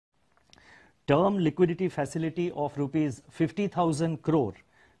term liquidity facility of rupees 50,000 crore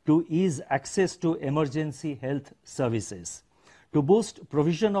to ease access to emergency health services, to boost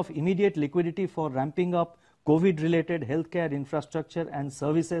provision of immediate liquidity for ramping up COVID-related healthcare infrastructure and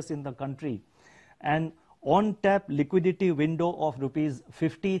services in the country, an on-tap liquidity window of rupees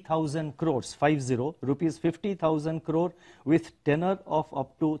 50,000 crores, rupees 50,000 crore with tenor of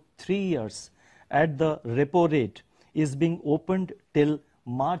up to 3 years at the repo rate is being opened till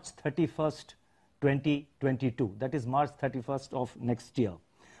March 31st, 2022. That is March 31st of next year.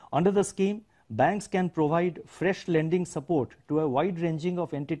 Under the scheme, banks can provide fresh lending support to a wide ranging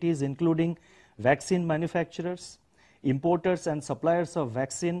of entities including vaccine manufacturers, importers and suppliers of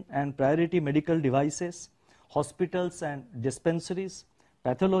vaccine and priority medical devices, hospitals and dispensaries,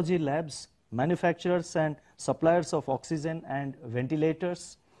 pathology labs, manufacturers and suppliers of oxygen and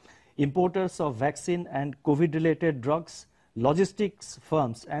ventilators, importers of vaccine and COVID-related drugs, logistics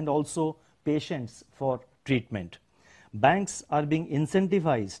firms and also patients for treatment. Banks are being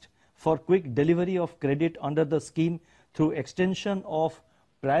incentivized for quick delivery of credit under the scheme through extension of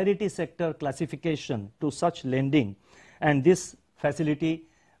priority sector classification to such lending, and this facility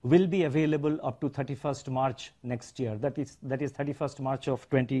will be available up to 31st March next year, that is 31st March of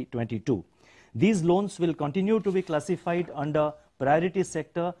 2022. These loans will continue to be classified under priority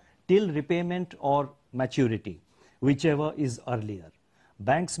sector till repayment or maturity, whichever is earlier.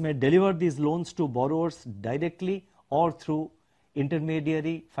 Banks may deliver these loans to borrowers directly or through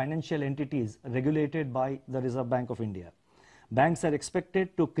intermediary financial entities regulated by the Reserve Bank of India. Banks are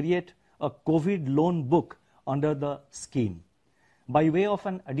expected to create a COVID loan book under the scheme. By way of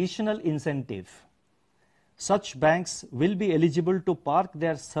an additional incentive, such banks will be eligible to park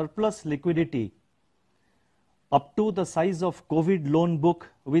their surplus liquidity up to the size of COVID loan book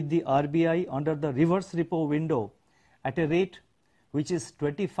with the RBI under the reverse repo window at a rate which is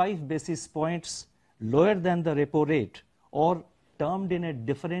 25 basis points lower than the repo rate, or termed in a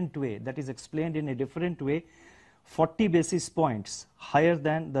different way, that is explained in a different way, 40 basis points higher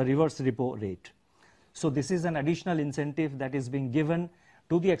than the reverse repo rate. So this is an additional incentive that is being given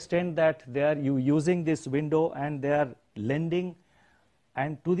to the extent that they are using this window and they are lending,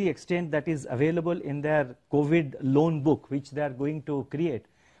 and to the extent that is available in their COVID loan book which they are going to create.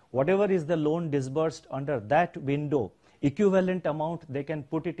 Whatever is the loan disbursed under that window, equivalent amount they can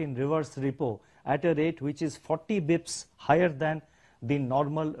put it in reverse repo at a rate which is 40 bips higher than the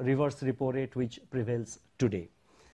normal reverse repo rate which prevails today.